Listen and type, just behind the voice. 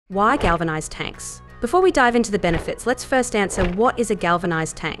Why galvanized tanks? Before we dive into the benefits, let's first answer what is a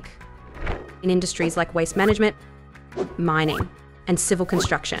galvanized tank? In industries like waste management, mining, and civil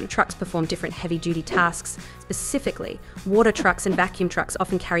construction, trucks perform different heavy-duty tasks. Specifically, water trucks and vacuum trucks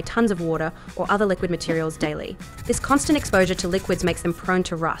often carry tons of water or other liquid materials daily. This constant exposure to liquids makes them prone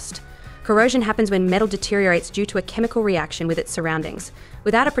to rust. Corrosion happens when metal deteriorates due to a chemical reaction with its surroundings.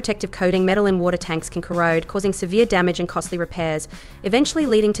 Without a protective coating, metal in water tanks can corrode, causing severe damage and costly repairs, eventually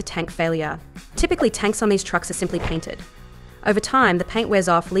leading to tank failure. Typically, tanks on these trucks are simply painted. Over time, the paint wears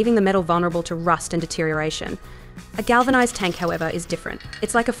off, leaving the metal vulnerable to rust and deterioration. A galvanized tank, however, is different.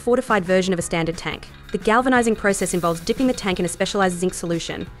 It's like a fortified version of a standard tank. The galvanizing process involves dipping the tank in a specialized zinc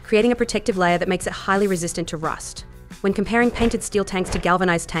solution, creating a protective layer that makes it highly resistant to rust. When comparing painted steel tanks to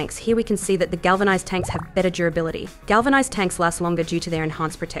galvanized tanks, here we can see that the galvanized tanks have better durability. Galvanized tanks last longer due to their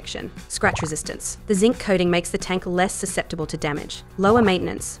enhanced protection. Scratch resistance. The zinc coating makes the tank less susceptible to damage. Lower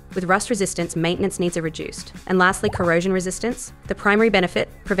maintenance. With rust resistance, maintenance needs are reduced. And lastly, corrosion resistance. The primary benefit,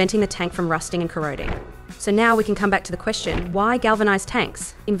 preventing the tank from rusting and corroding. So now we can come back to the question, why galvanized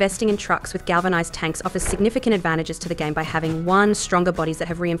tanks? Investing in trucks with galvanized tanks offers significant advantages to the game by having one, stronger bodies that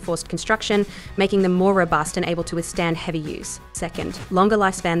have reinforced construction, making them more robust and able to withstand heavy use. Second, longer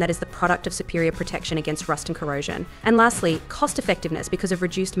lifespan that is the product of superior protection against rust and corrosion. And lastly, cost effectiveness because of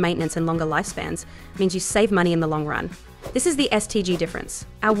reduced maintenance and longer lifespans means you save money in the long run. This is the STG difference.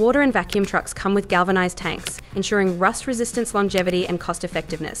 Our water and vacuum trucks come with galvanized tanks, ensuring rust resistance, longevity, and cost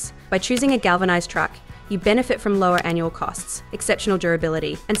effectiveness. By choosing a galvanized truck, you benefit from lower annual costs, exceptional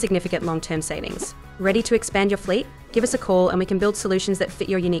durability, and significant long-term savings. Ready to expand your fleet? Give us a call and we can build solutions that fit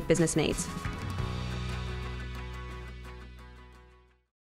your unique business needs.